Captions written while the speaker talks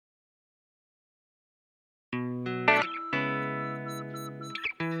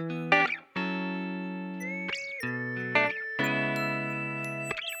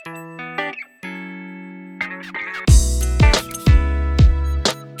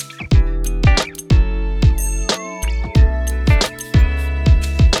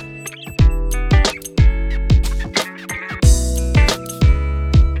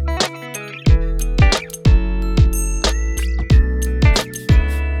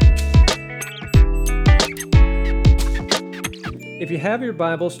If you have your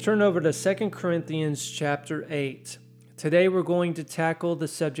Bibles, turn over to 2 Corinthians chapter 8. Today we're going to tackle the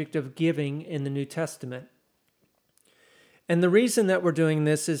subject of giving in the New Testament. And the reason that we're doing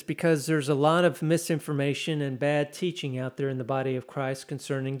this is because there's a lot of misinformation and bad teaching out there in the body of Christ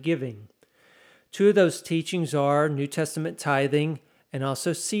concerning giving. Two of those teachings are New Testament tithing and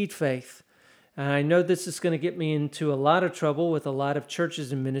also seed faith. And I know this is going to get me into a lot of trouble with a lot of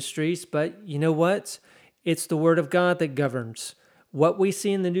churches and ministries, but you know what? It's the Word of God that governs. What we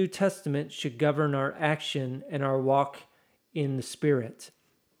see in the New Testament should govern our action and our walk in the Spirit.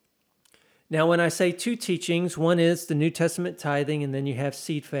 Now, when I say two teachings, one is the New Testament tithing, and then you have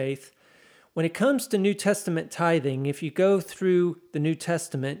seed faith. When it comes to New Testament tithing, if you go through the New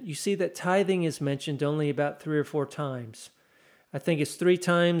Testament, you see that tithing is mentioned only about 3 or 4 times. I think it's 3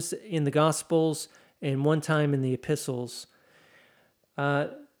 times in the Gospels and 1 time in the Epistles.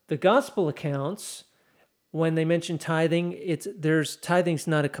 The Gospel accounts, when they mention tithing, tithing's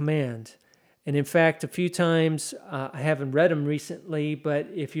not a command. And in fact, a few times, I haven't read them recently, but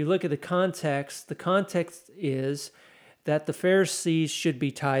if you look at the context is that the Pharisees should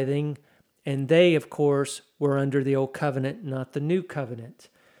be tithing, and they, of course, were under the Old Covenant, not the New Covenant.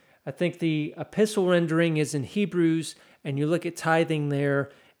 I think the epistle rendering is in Hebrews, and you look at tithing there,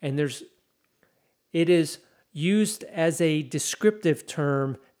 and it is used as a descriptive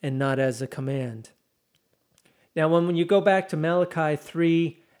term and not as a command. Now, when you go back to Malachi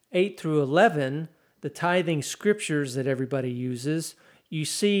 3, 8 through 11, the tithing scriptures that everybody uses, you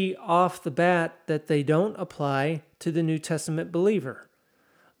see off the bat that they don't apply to the New Testament believer.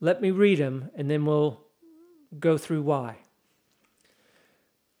 Let me read them, and then we'll go through why.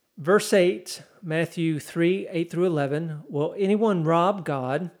 Verse 8, Matthew 3, 8 through 11, will anyone rob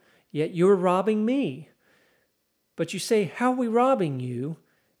God? Yet you are robbing me. But you say, how are we robbing you?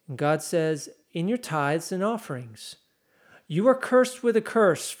 And God says, in your tithes and offerings. You are cursed with a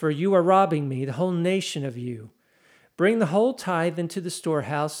curse, for you are robbing me, the whole nation of you. Bring the whole tithe into the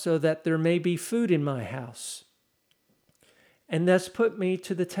storehouse, so that there may be food in my house. And thus put me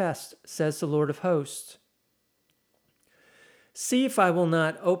to the test, says the Lord of hosts. See if I will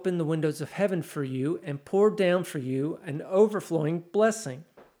not open the windows of heaven for you and pour down for you an overflowing blessing.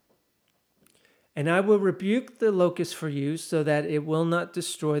 And I will rebuke the locust for you, so that it will not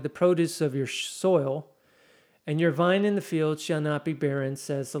destroy the produce of your soil, and your vine in the field shall not be barren,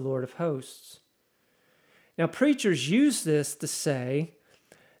 says the Lord of hosts. Now, preachers use this to say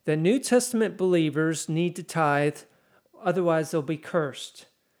that New Testament believers need to tithe, otherwise they'll be cursed.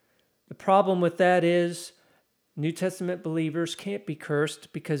 The problem with that is New Testament believers can't be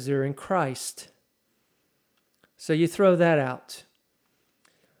cursed because they're in Christ. So you throw that out.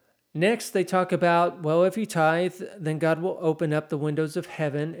 Next, they talk about, well, if you tithe, then God will open up the windows of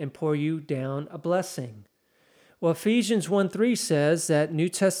heaven and pour you down a blessing. Well, Ephesians 1:3 says that New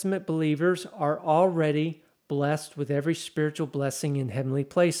Testament believers are already blessed with every spiritual blessing in heavenly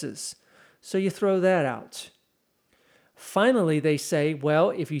places. So you throw that out. Finally, they say, well,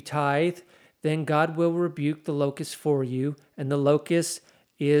 if you tithe, then God will rebuke the locust for you, and the locust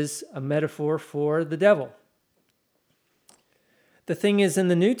is a metaphor for the devil. The thing is, in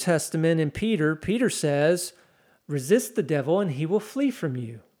the New Testament, in Peter says, resist the devil and he will flee from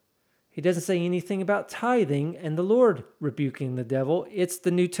you. He doesn't say anything about tithing and the Lord rebuking the devil. It's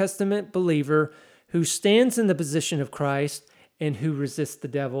the New Testament believer who stands in the position of Christ and who resists the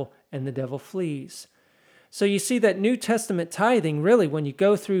devil, and the devil flees. So you see that New Testament tithing, really, when you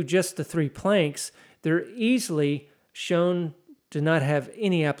go through just the 3 planks, they're easily shown to not have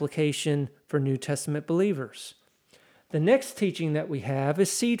any application for New Testament believers. The next teaching that we have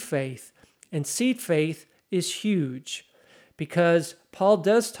is seed faith, and seed faith is huge because Paul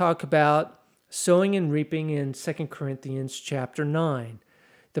does talk about sowing and reaping in 2 Corinthians chapter 9.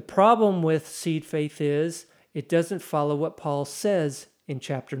 The problem with seed faith is it doesn't follow what Paul says in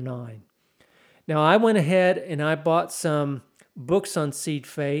chapter 9. Now, I went ahead and I bought some books on seed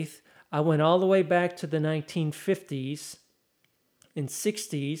faith. I went all the way back to the 1950s and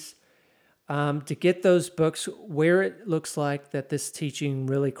 60s to get those books where it looks like that this teaching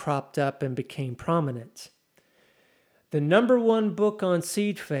really cropped up and became prominent. The number 1 book on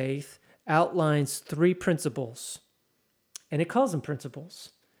seed faith outlines 3 principles, and it calls them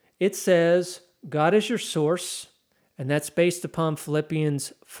principles. It says, God is your source, and that's based upon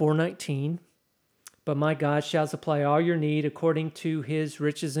Philippians 4:19. But my God shall supply all your need according to his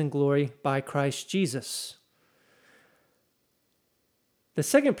riches and glory by Christ Jesus. The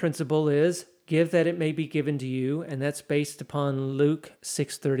second principle is, give that it may be given to you, and that's based upon Luke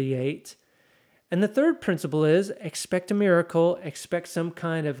 6:38. And the third principle is, expect a miracle, expect some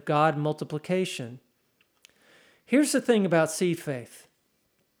kind of God multiplication. Here's the thing about seed faith,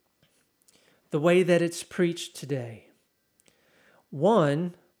 the way that it's preached today.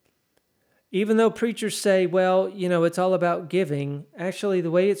 One, even though preachers say, well, it's all about giving, actually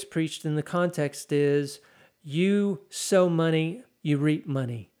the way it's preached in the context is you sow money, you reap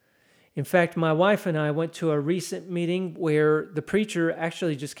money. In fact, my wife and I went to a recent meeting where the preacher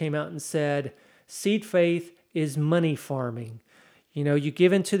actually just came out and said, seed faith is money farming. You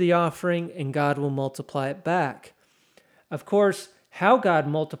give into the offering and God will multiply it back. Of course, how God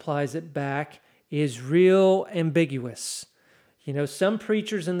multiplies it back is real ambiguous. Some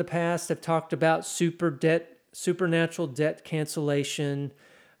preachers in the past have talked about supernatural debt cancellation,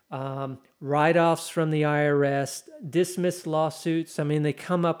 write-offs from the IRS, dismissed lawsuits. They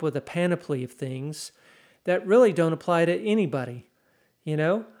come up with a panoply of things that really don't apply to anybody,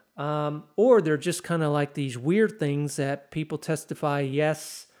 or they're just kind of like these weird things that people testify,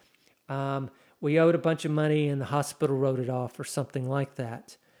 yes, we owed a bunch of money and the hospital wrote it off or something like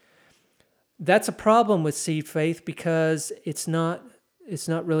that. That's a problem with seed faith because it's not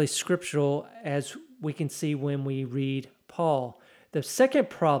really scriptural as we can see when we read Paul. The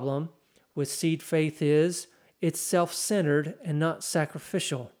second problem with seed faith is it's self-centered and not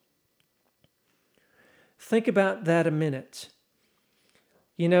sacrificial. Think about that a minute.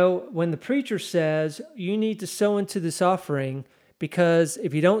 When the preacher says you need to sow into this offering because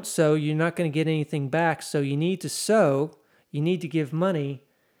if you don't sow, you're not going to get anything back, so you need to sow, you need to give money.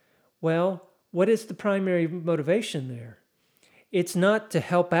 Well, what is the primary motivation there? It's not to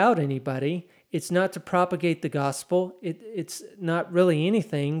help out anybody. It's not to propagate the gospel. It's not really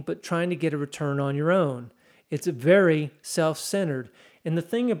anything but trying to get a return on your own. It's very self-centered. And the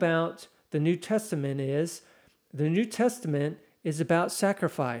thing about the New Testament is about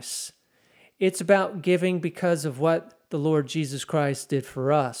sacrifice. It's about giving because of what the Lord Jesus Christ did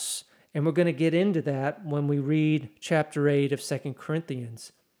for us. And we're going to get into that when we read chapter 8 of 2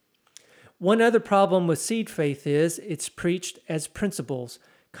 Corinthians. One other problem with seed faith is it's preached as principles,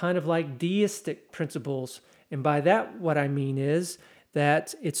 kind of like deistic principles. And by that, what I mean is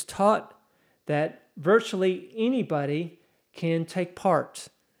that it's taught that virtually anybody can take part.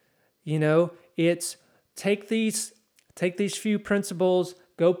 It's take these few principles,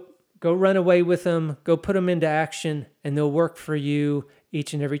 go run away with them, go put them into action, and they'll work for you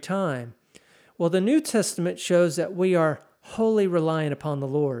each and every time. Well, the New Testament shows that we are wholly reliant upon the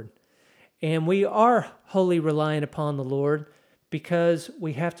Lord. And we are wholly reliant upon the Lord because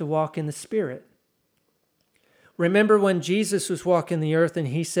we have to walk in the Spirit. Remember when Jesus was walking the earth and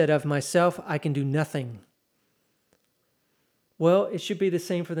he said, of myself, I can do nothing. Well, it should be the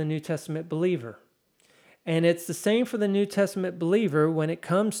same for the New Testament believer. And it's the same for the New Testament believer when it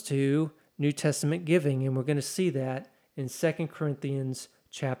comes to New Testament giving. And we're going to see that in 2 Corinthians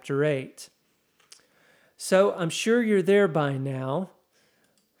chapter 8. So I'm sure you're there by now.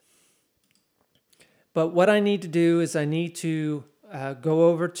 But what I need to do is I need to go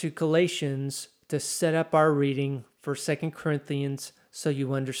over to Galatians to set up our reading for 2 Corinthians so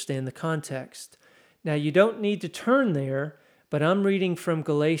you understand the context. Now, you don't need to turn there, but I'm reading from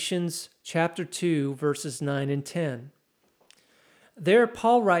Galatians chapter 2, verses 9 and 10. There,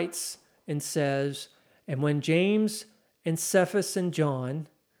 Paul writes and says, and when James and Cephas and John,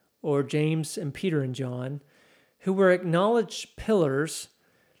 or James and Peter and John, who were acknowledged pillars,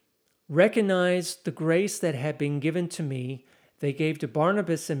 recognized the grace that had been given to me, they gave to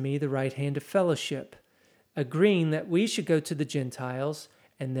Barnabas and me the right hand of fellowship, agreeing that we should go to the Gentiles,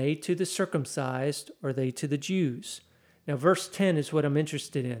 and they to the circumcised, or they to the Jews. Now, verse 10 is what I'm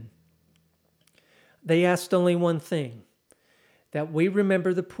interested in. They asked only one thing, that we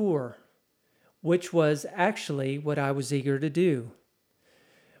remember the poor, which was actually what I was eager to do.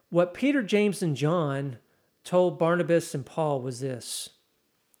 What Peter, James, and John told Barnabas and Paul was this.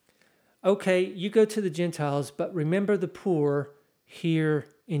 Okay, you go to the Gentiles, but remember the poor here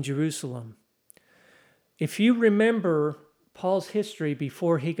in Jerusalem. If you remember Paul's history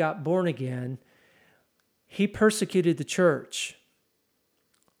before he got born again, he persecuted the church.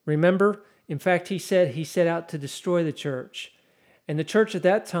 Remember? In fact, he said he set out to destroy the church. And the church at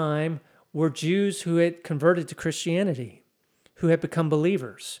that time were Jews who had converted to Christianity, who had become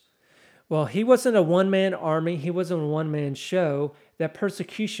believers. Well, he wasn't a one-man army. He wasn't a one-man show. That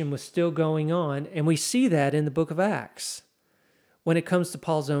persecution was still going on, and we see that in the book of Acts when it comes to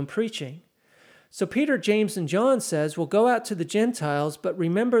Paul's own preaching. So Peter, James, and John says, well, go out to the Gentiles, but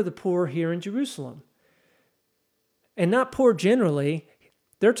remember the poor here in Jerusalem. And not poor generally,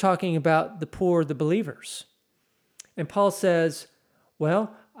 they're talking about the poor, the believers. And Paul says,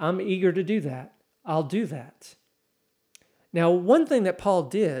 well, I'm eager to do that. I'll do that. Now, one thing that Paul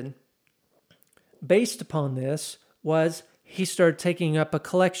did based upon this was he started taking up a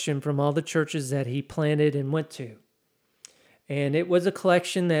collection from all the churches that he planted and went to. And it was a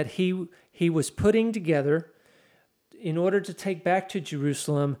collection that he was putting together in order to take back to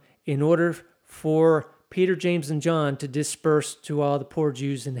Jerusalem in order for Peter, James, and John to disperse to all the poor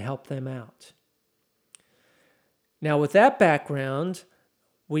Jews and help them out. Now, with that background,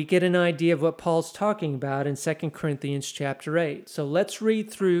 we get an idea of what Paul's talking about in 2 Corinthians chapter 8. So let's read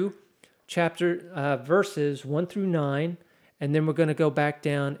through verses 1 through 9, and then we're going to go back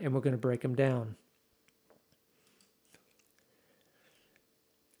down and we're going to break them down.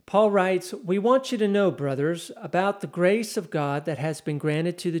 Paul writes, "We want you to know, brothers, about the grace of God that has been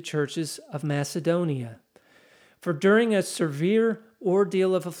granted to the churches of Macedonia. For during a severe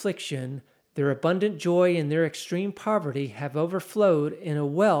ordeal of affliction, their abundant joy and their extreme poverty have overflowed in a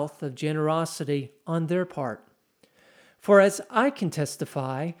wealth of generosity on their part. For as I can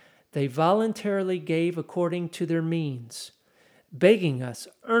testify, they voluntarily gave according to their means, begging us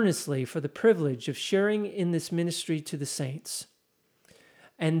earnestly for the privilege of sharing in this ministry to the saints.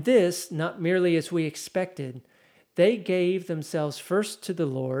 And this, not merely as we expected, they gave themselves first to the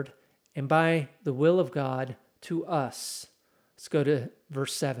Lord, and by the will of God to us." Let's go to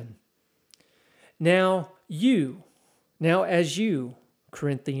verse 7. Now as you,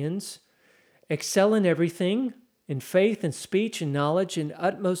 Corinthians, excel in everything, in faith and speech and knowledge and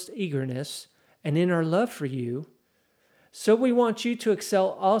utmost eagerness, and in our love for you, so we want you to excel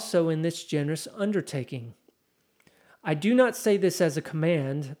also in this generous undertaking. I do not say this as a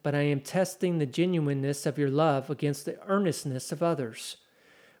command, but I am testing the genuineness of your love against the earnestness of others.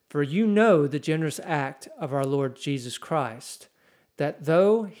 For you know the generous act of our Lord Jesus Christ, that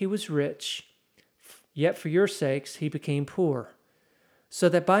though he was rich, yet for your sakes he became poor, so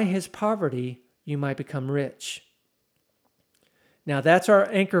that by his poverty you might become rich. Now that's our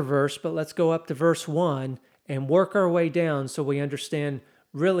anchor verse, but let's go up to verse 1 and work our way down so we understand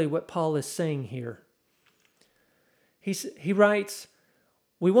really what Paul is saying here. He writes,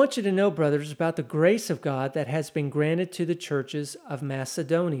 "We want you to know, brothers, about the grace of God that has been granted to the churches of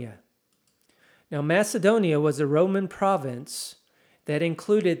Macedonia." Now, Macedonia was a Roman province that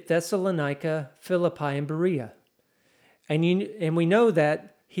included Thessalonica, Philippi, and Berea. And we know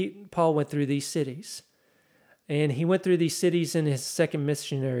that Paul went through these cities. And he went through these cities in his second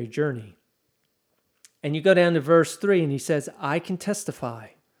missionary journey. And you go down to verse 3, and he says, "I can testify,"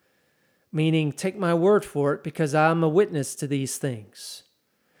 meaning take my word for it because I'm a witness to these things.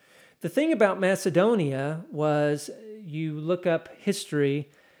 The thing about Macedonia was you look up history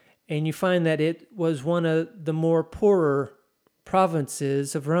and you find that it was one of the more poorer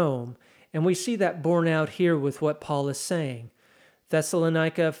provinces of Rome. And we see that borne out here with what Paul is saying.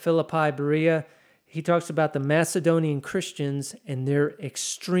 Thessalonica, Philippi, Berea, he talks about the Macedonian Christians and their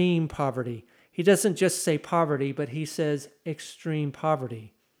extreme poverty. He doesn't just say poverty, but he says extreme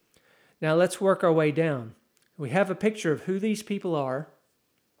poverty. Now let's work our way down. We have a picture of who these people are.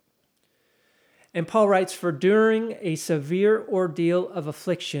 And Paul writes, "For during a severe ordeal of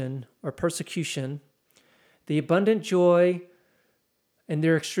affliction or persecution, the abundant joy and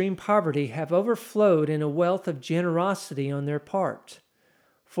their extreme poverty have overflowed in a wealth of generosity on their part.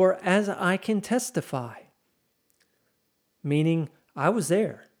 For as I can testify," meaning I was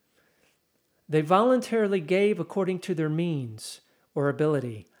there, "they voluntarily gave according to their means or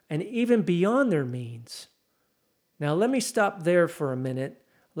ability, and even beyond their means." Now let me stop there for a minute.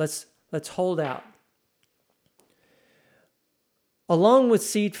 Let's hold out. Along with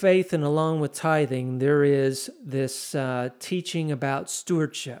seed faith and along with tithing, there is this teaching about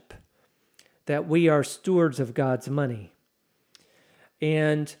stewardship, that we are stewards of God's money.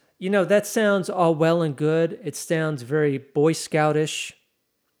 And, that sounds all well and good. It sounds very Boy Scoutish.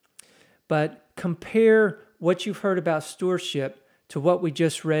 But compare what you've heard about stewardship to what we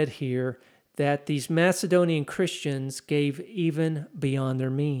just read here, that these Macedonian Christians gave even beyond their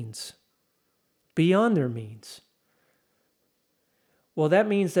means. Beyond their means. Well, that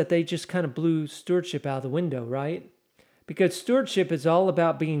means that they just kind of blew stewardship out of the window, right? Because stewardship is all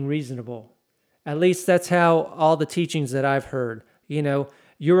about being reasonable. At least that's how all the teachings that I've heard.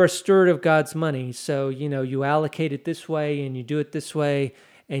 You're a steward of God's money, so, you allocate it this way and you do it this way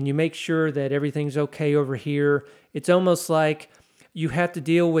and you make sure that everything's okay over here. It's almost like you have to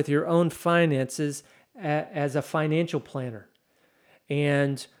deal with your own finances as a financial planner.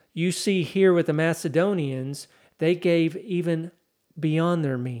 And you see here with the Macedonians, they gave even beyond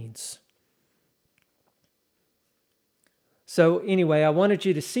their means. So anyway, I wanted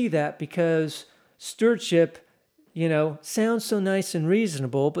you to see that because stewardship, sounds so nice and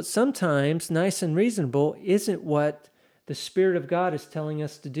reasonable, but sometimes nice and reasonable isn't what the Spirit of God is telling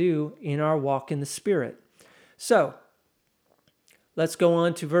us to do in our walk in the Spirit. So, let's go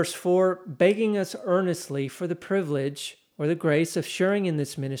on to verse 4, begging us earnestly for the privilege or the grace of sharing in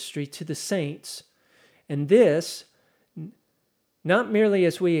this ministry to the saints. And this, not merely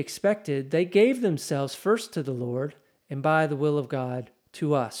as we expected, they gave themselves first to the Lord and by the will of God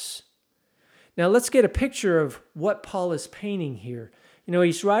to us. Now let's get a picture of what Paul is painting here.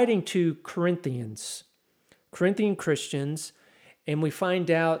 He's writing to Corinthian Christians, and we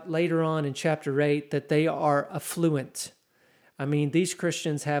find out later on in chapter 8 that they are affluent. These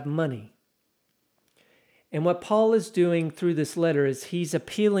Christians have money. And what Paul is doing through this letter is he's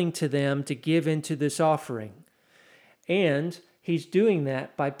appealing to them to give into this offering. And he's doing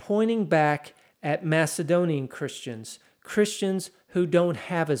that by pointing back at Macedonian Christians who don't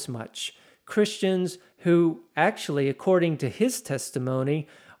have as much, Christians who actually, according to his testimony,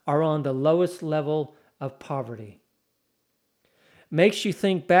 are on the lowest level of poverty. Makes you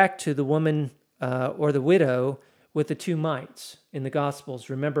think back to the woman or the widow with the 2 mites in the Gospels.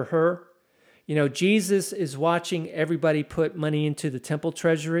 Remember her? Jesus is watching everybody put money into the temple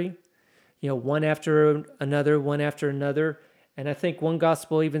treasury, one after another. And I think one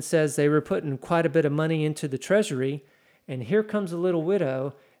gospel even says they were putting quite a bit of money into the treasury. And here comes a little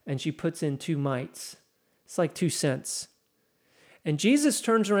widow, and she puts in 2 mites. It's like 2 cents. And Jesus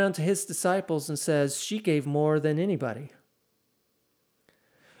turns around to his disciples and says, she gave more than anybody.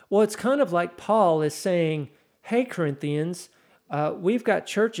 Well, it's kind of like Paul is saying, hey, Corinthians, we've got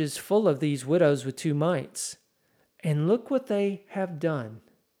churches full of these widows with 2 mites. And look what they have done.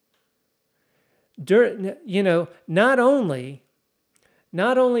 Not only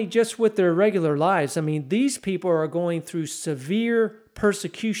just with their regular lives, these people are going through severe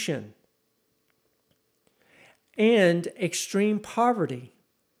persecution and extreme poverty.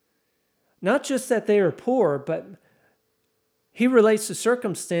 Not just that they are poor, but he relates to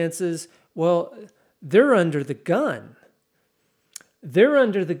circumstances, they're under the gun. They're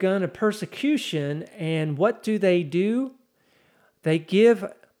under the gun of persecution, and what do? They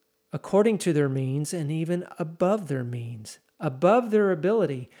give according to their means and even above their means, above their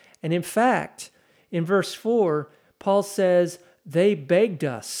ability. And in fact, in verse 4, Paul says, they begged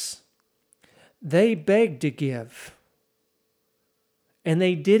us. They begged to give. And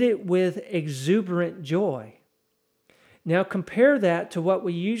they did it with exuberant joy. Now compare that to what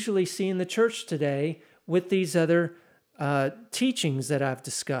we usually see in the church today with these other teachings that I've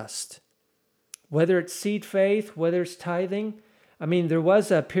discussed. Whether it's seed faith, whether it's tithing. There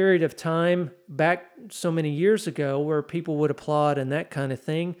was a period of time back so many years ago where people would applaud and that kind of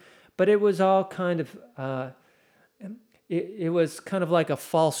thing, but it was all kind of, it was kind of like a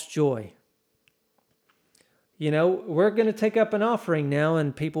false joy. We're going to take up an offering now,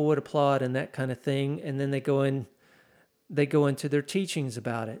 and people would applaud and that kind of thing, and then they go into their teachings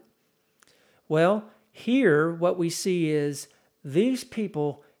about it. Well, here what we see is these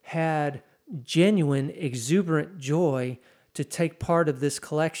people had genuine, exuberant joy to take part of this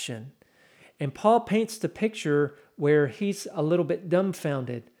collection. And Paul paints the picture where he's a little bit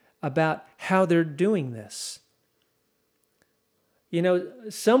dumbfounded about how they're doing this.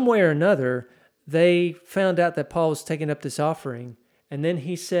 Some way or another, they found out that Paul was taking up this offering. And then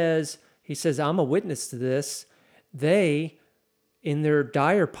he says, I'm a witness to this. They, in their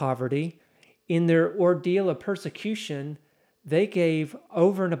dire poverty, in their ordeal of persecution, they gave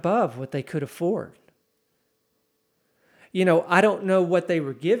over and above what they could afford. I don't know what they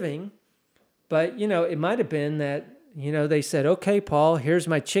were giving, but, it might have been that, they said, okay, Paul, here's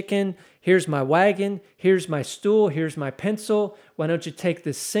my chicken, here's my wagon, here's my stool, here's my pencil. Why don't you take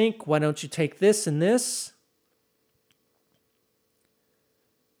this sink? Why don't you take this and this?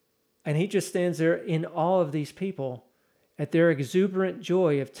 And he just stands there in awe of these people at their exuberant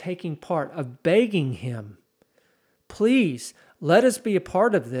joy of taking part, of begging him, please, let us be a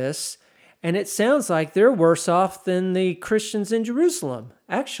part of this. And it sounds like they're worse off than the Christians in Jerusalem,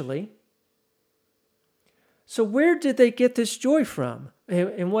 actually. So where did they get this joy from?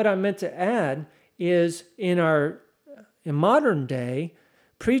 And what I meant to add is in modern day,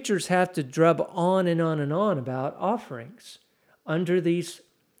 preachers have to drub on and on and on about offerings under these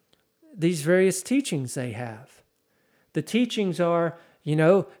various teachings they have. The teachings are,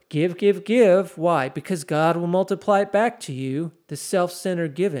 give, give, give. Why? Because God will multiply it back to you, the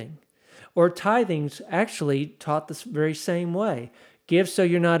self-centered giving. Or tithing's actually taught this very same way. Give so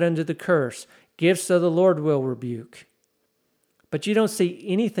you're not under the curse. Give so the Lord will rebuke. But you don't see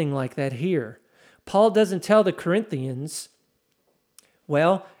anything like that here. Paul doesn't tell the Corinthians,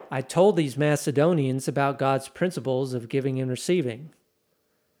 well, I told these Macedonians about God's principles of giving and receiving.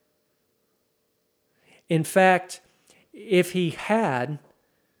 In fact, if he had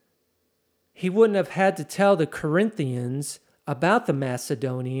he wouldn't have had to tell the Corinthians about the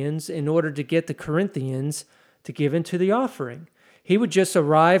Macedonians in order to get the Corinthians to give into the offering. He would just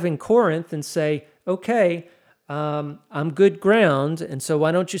arrive in Corinth and say, okay, I'm good ground, and so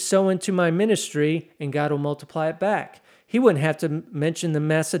why don't you sow into my ministry, and God will multiply it back. He wouldn't have to mention the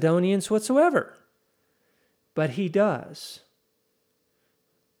Macedonians whatsoever. But he does.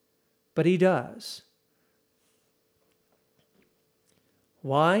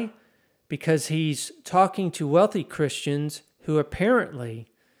 Why? Because he's talking to wealthy Christians who apparently,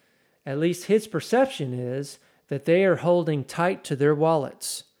 at least his perception is, that they are holding tight to their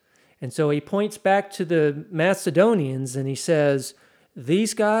wallets. And so he points back to the Macedonians and he says,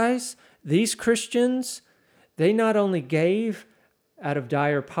 these guys, these Christians, they not only gave out of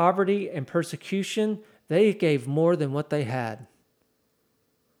dire poverty and persecution, they gave more than what they had.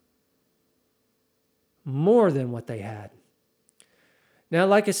 More than what they had. Now,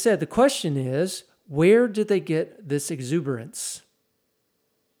 like I said, the question is, where did they get this exuberance?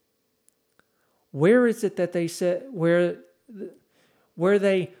 Where is it that they said, where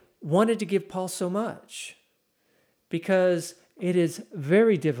they wanted to give Paul so much? Because it is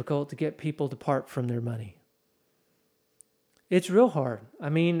very difficult to get people to part from their money. It's real hard. I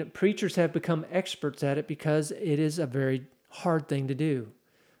mean, preachers have become experts at it because it is a very hard thing to do.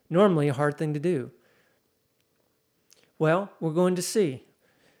 Normally a hard thing to do. Well, we're going to see.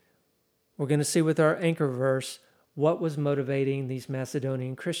 We're going to see with our anchor verse what was motivating these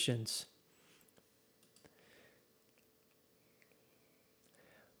Macedonian Christians.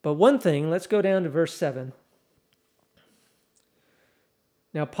 But one thing, let's go down to verse 7.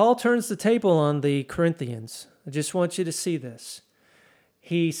 Now, Paul turns the table on the Corinthians. I just want you to see this.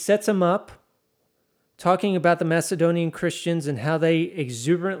 He sets them up, talking about the Macedonian Christians and how they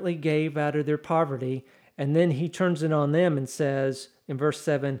exuberantly gave out of their poverty. And then he turns it on them and says in verse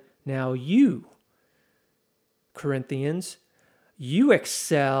 7, now you, Corinthians, you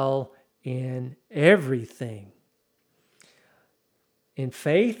excel in everything. In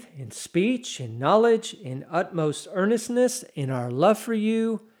faith, in speech, in knowledge, in utmost earnestness, in our love for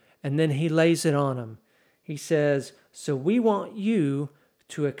you. And then he lays it on them. He says, so we want you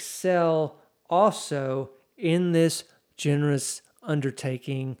to excel also in this generous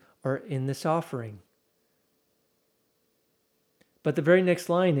undertaking or in this offering. But the very next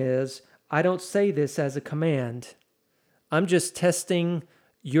line is, I don't say this as a command. I'm just testing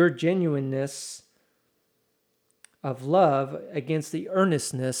your genuineness of love against the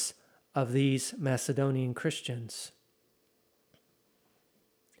earnestness of these Macedonian Christians.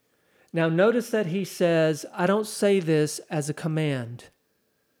 Now notice that he says, I don't say this as a command.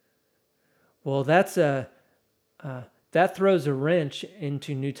 Well, that throws a wrench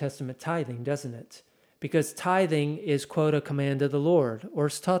into New Testament tithing, doesn't it? Because tithing is, quote, a command of the Lord, or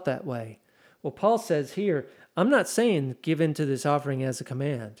it's taught that way. Well, Paul says here, I'm not saying give into this offering as a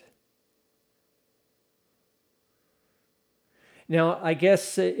command. Now, I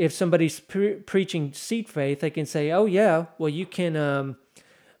guess if somebody's preaching seed faith, they can say, oh yeah, well you can,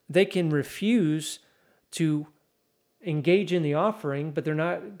 they can refuse to engage in the offering, but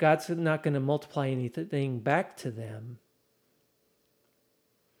God's not going to multiply anything back to them.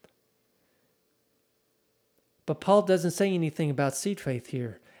 But Paul doesn't say anything about seed faith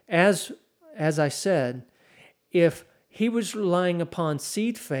here. As I said, if he was relying upon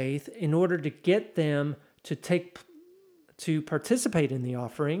seed faith in order to get them to participate in the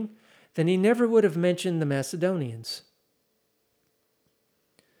offering, then he never would have mentioned the Macedonians.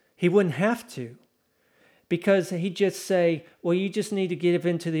 He wouldn't have to, because he'd just say, well, you just need to give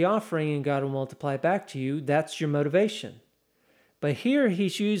into the offering and God will multiply it back to you. That's your motivation. But here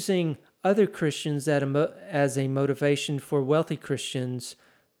he's using other Christians as a motivation for wealthy Christians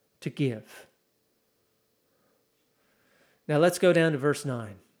to give. Now let's go down to verse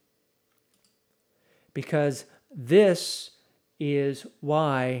 9. Because this is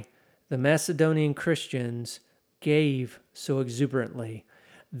why the Macedonian Christians gave so exuberantly.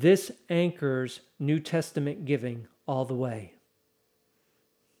 This anchors New Testament giving all the way.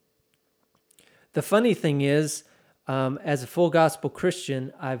 The funny thing is, as a full gospel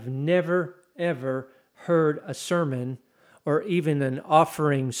Christian, I've never, ever heard a sermon or even an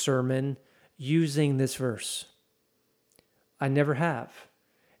offering sermon using this verse. I never have.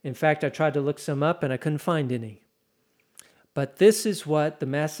 In fact, I tried to look some up and I couldn't find any. But this is what the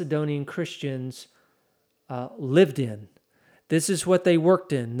Macedonian Christians lived in. This is what they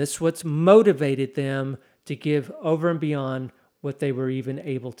worked in. This is what's motivated them to give over and beyond what they were even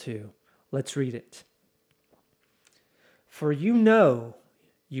able to. Let's read it. For you know,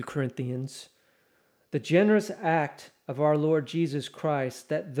 you Corinthians, the generous act of our Lord Jesus Christ,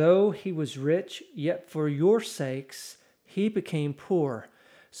 that though he was rich, yet for your sakes he became poor,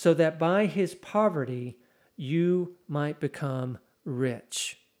 so that by his poverty you might become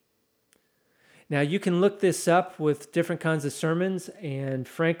rich. Now, you can look this up with different kinds of sermons, and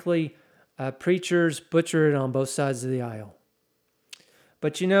frankly, preachers butcher it on both sides of the aisle.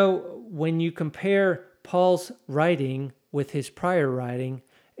 But you know, when you compare Paul's writing with his prior writing,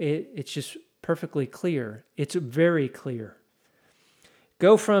 it's just perfectly clear. It's very clear.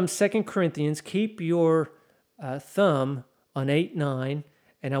 Go from 2 Corinthians, keep your thumb on 8:9,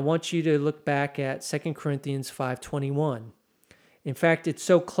 and I want you to look back at 2 Corinthians 5:21. In fact, it's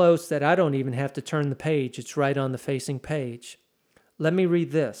so close that I don't even have to turn the page. It's right on the facing page. Let me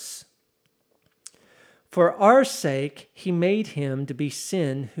read this. For our sake he made him to be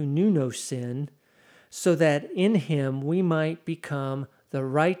sin who knew no sin, so that in him we might become the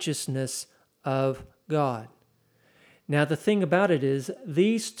righteousness of God. Now, the thing about it is,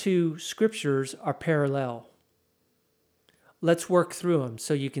 these two scriptures are parallel. Let's work through them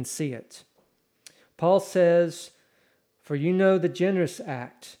so you can see it. Paul says, for you know the generous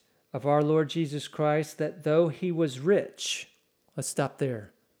act of our Lord Jesus Christ, that though he was rich, let's stop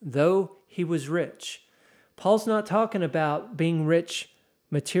there, though he was rich. Paul's not talking about being rich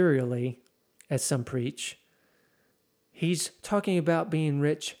materially, as some preach. He's talking about being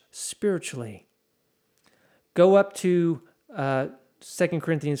rich spiritually. Go up to 2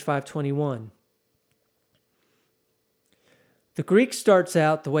 Corinthians 5:21. The Greek starts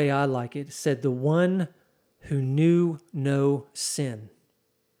out the way I like it. It said, the one who knew no sin.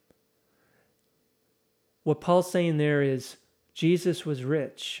 What Paul's saying there is, Jesus was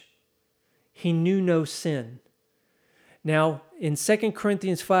rich. He knew no sin. Now, in 2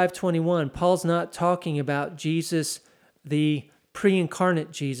 Corinthians 5:21, Paul's not talking about Jesus, the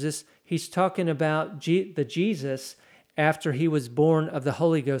pre-incarnate Jesus. He's talking about the Jesus after he was born of the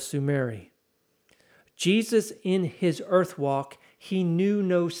Holy Ghost through Mary. Jesus in his earth walk, he knew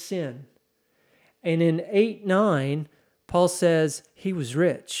no sin. And in 8:9, Paul says he was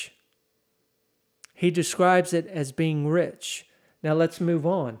rich. He describes it as being rich. Now let's move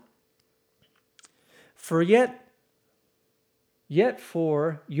on. For yet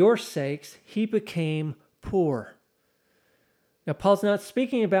for your sakes he became poor. Now Paul's not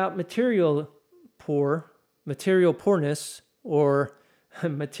speaking about material poorness, or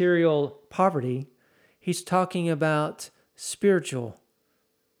material poverty. He's talking about spiritual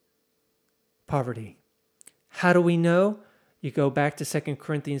poverty. How do we know? You go back to 2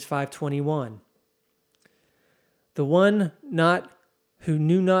 Corinthians 5:21. The one who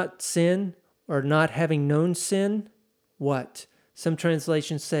knew not sin, or not having known sin, what? Some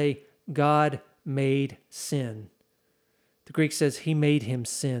translations say God made sin. The Greek says he made him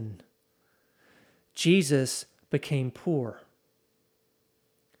sin. Jesus became poor.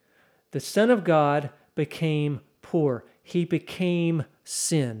 The Son of God became poor. He became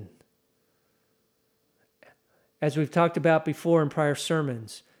sin. As we've talked about before in prior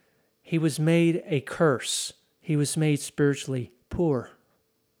sermons, he was made a curse. He was made spiritually poor.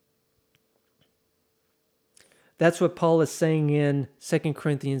 That's what Paul is saying in 2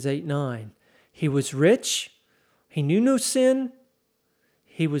 Corinthians 8:9. He was rich. He knew no sin.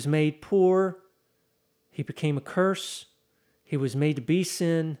 He was made poor. He became a curse. He was made to be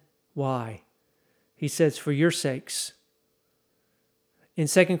sin. Why? He says, for your sakes. In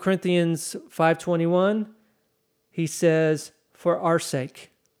 2 Corinthians 5:21, he says, for our sake.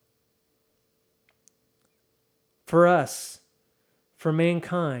 For us, for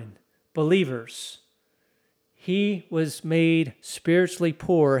mankind, believers. He was made spiritually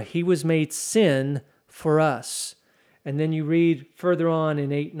poor. He was made sin for us. And then you read further on in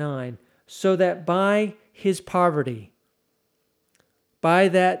 8:9, so that by his poverty, by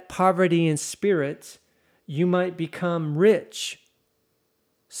that poverty in spirit, you might become rich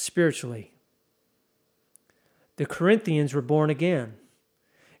spiritually. The Corinthians were born again.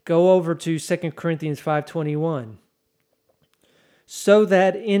 Go over to 2 Corinthians 5:21. So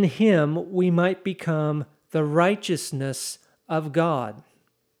that in him we might become the righteousness of God.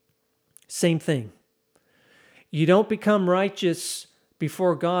 Same thing. You don't become righteous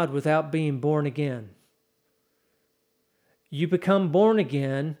before God without being born again. You become born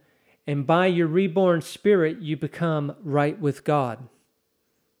again, and by your reborn spirit, you become right with God.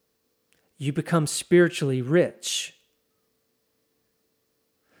 You become spiritually rich.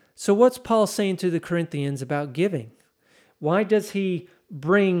 So what's Paul saying to the Corinthians about giving? Why does he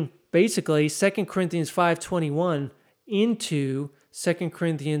bring basically 2 Corinthians 5:21 into 2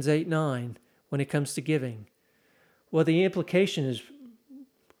 Corinthians 8:9 when it comes to giving? Well, the implication is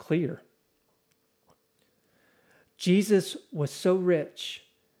clear. Jesus was so rich,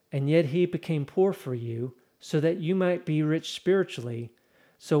 and yet he became poor for you so that you might be rich spiritually.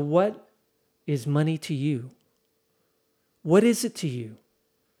 So what is money to you? What is it to you?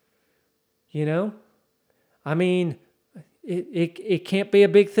 You know? I mean, it can't be a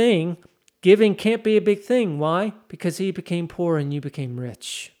big thing. Giving can't be a big thing. Why? Because he became poor and you became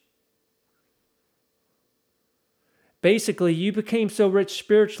rich. Basically, you became so rich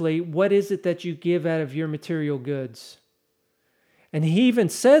spiritually. What is it that you give out of your material goods? And he even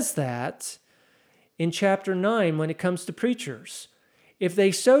says that in chapter 9 when it comes to preachers. If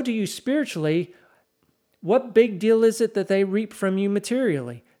they sow to you spiritually, what big deal is it that they reap from you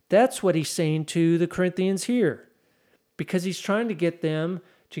materially? That's what he's saying to the Corinthians here, because he's trying to get them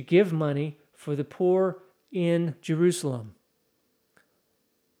to give money for the poor in Jerusalem.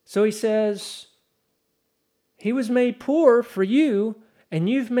 So he says, he was made poor for you, and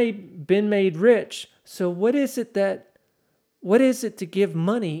you've been made rich. So what is it to give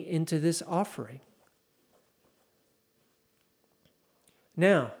money into this offering?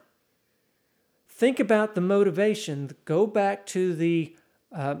 Now, think about the motivation. Go back to the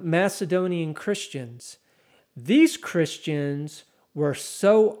Macedonian Christians. These Christians were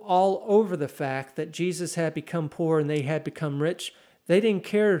so all over the fact that Jesus had become poor and they had become rich. They didn't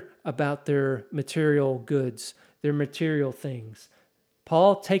care about their material goods, their material things.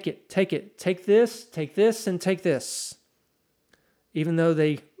 Paul, take it, take this, and take this, even though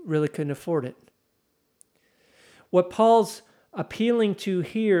they really couldn't afford it. What Paul's appealing to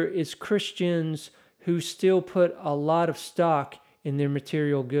here is Christians who still put a lot of stock in their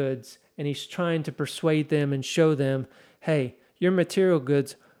material goods, and he's trying to persuade them and show them, hey, your material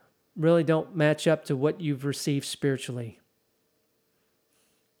goods really don't match up to what you've received spiritually.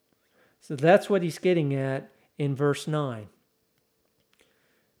 So that's what he's getting at in verse 9.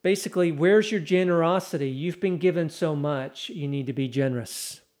 Basically, where's your generosity? You've been given so much, you need to be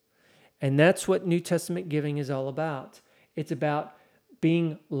generous. And that's what New Testament giving is all about. It's about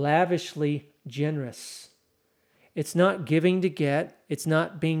being lavishly generous. It's not giving to get. It's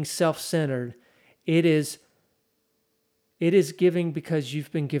not being self-centered. It is giving because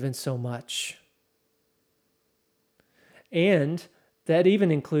you've been given so much. And that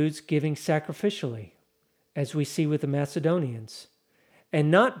even includes giving sacrificially, as we see with the Macedonians, and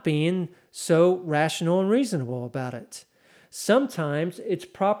not being so rational and reasonable about it. Sometimes it's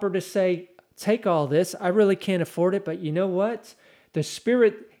proper to say, take all this. I really can't afford it, but you know what? The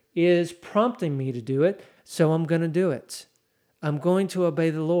Spirit is prompting me to do it, so I'm going to do it. I'm going to obey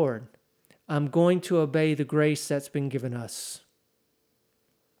the Lord. I'm going to obey the grace that's been given us.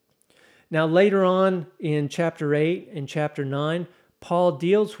 Now, later on in chapter 8 and chapter 9, Paul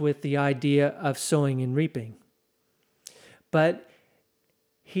deals with the idea of sowing and reaping. But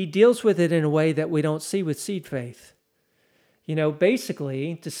he deals with it in a way that we don't see with seed faith.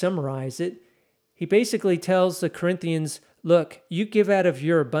 Basically, to summarize it, he basically tells the Corinthians, look, you give out of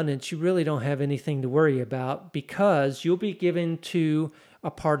your abundance, you really don't have anything to worry about because you'll be given to a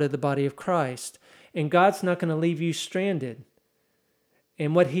part of the body of Christ. And God's not going to leave you stranded.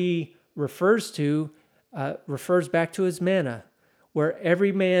 And what he refers back to his manna, where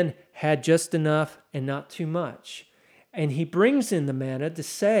every man had just enough and not too much. And he brings in the manna to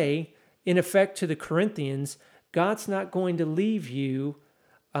say, in effect, to the Corinthians, God's not going to leave you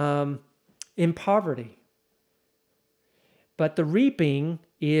in poverty. But the reaping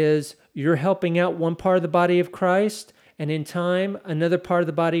is you're helping out one part of the body of Christ, and in time, another part of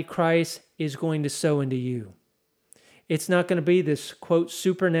the body of Christ is going to sow into you. It's not going to be this, quote,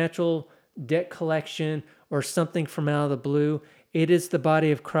 supernatural debt collection or something from out of the blue. It is the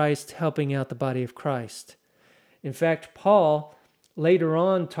body of Christ helping out the body of Christ. In fact, Paul later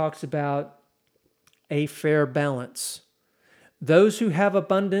on talks about a fair balance. Those who have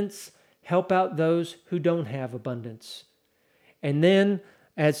abundance help out those who don't have abundance. And then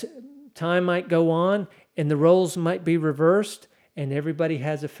as time might go on and the roles might be reversed and everybody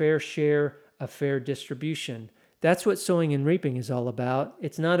has a fair share, a fair distribution. That's what sowing and reaping is all about.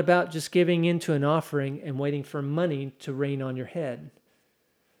 It's not about just giving into an offering and waiting for money to rain on your head.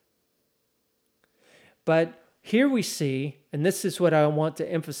 But here we see, and this is what I want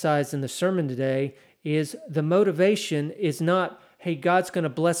to emphasize in the sermon today, is the motivation is not, hey, God's going to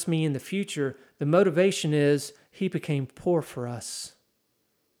bless me in the future. The motivation is he became poor for us.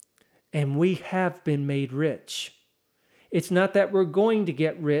 And we have been made rich. It's not that we're going to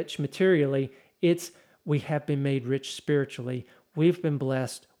get rich materially. It's we have been made rich spiritually. We've been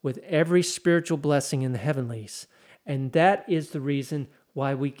blessed with every spiritual blessing in the heavenlies. And that is the reason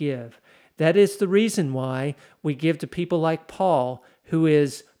why we give. That is the reason why we give to people like Paul, who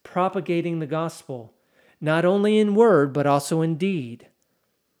is propagating the gospel. not only in word, but also in deed.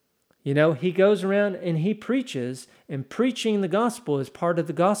 You know, he goes around and he preaches, and preaching the gospel is part of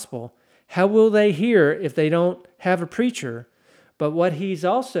the gospel. How will they hear if they don't have a preacher? But what he's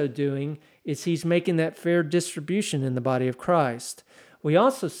also doing is he's making that fair distribution in the body of Christ. We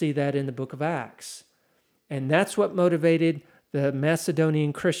also see that in the book of Acts. And that's what motivated the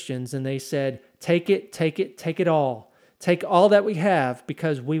Macedonian Christians. And they said, take it all. Take all that we have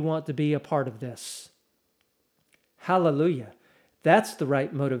because we want to be a part of this. Hallelujah. That's the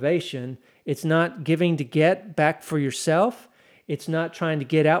right motivation. It's not giving to get back for yourself. It's not trying to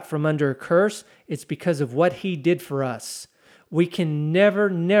get out from under a curse. It's because of what he did for us. We can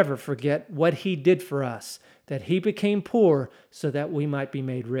never forget what he did for us, that he became poor so that we might be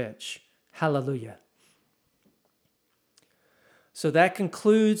made rich. Hallelujah. So that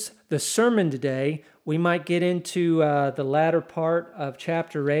concludes the sermon today. We might get into the latter part of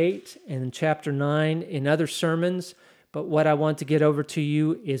chapter 8 and chapter 9 in other sermons, but what I want to get over to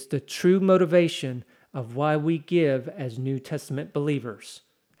you is the true motivation of why we give as New Testament believers.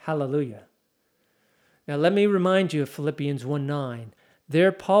 Hallelujah. Now let me remind you of Philippians 1:9.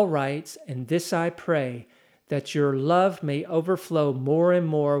 There Paul writes, "And this I pray, that your love may overflow more and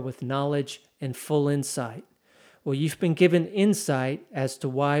more with knowledge and full insight." Well, you've been given insight as to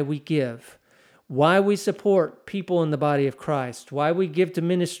why we give, why we support people in the body of Christ, why we give to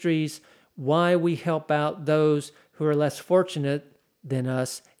ministries, why we help out those who are less fortunate than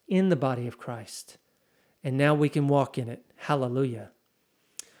us in the body of Christ. And now we can walk in it. Hallelujah.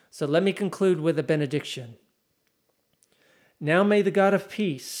 So let me conclude with a benediction. Now may the God of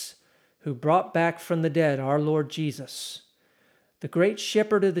peace, who brought back from the dead our Lord Jesus, the great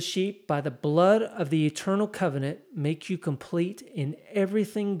shepherd of the sheep, by the blood of the eternal covenant, make you complete in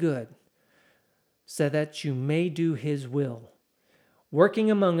everything good, so that you may do his will,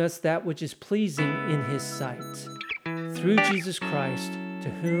 working among us that which is pleasing in his sight. Through Jesus Christ, to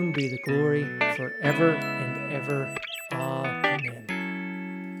whom be the glory forever and ever.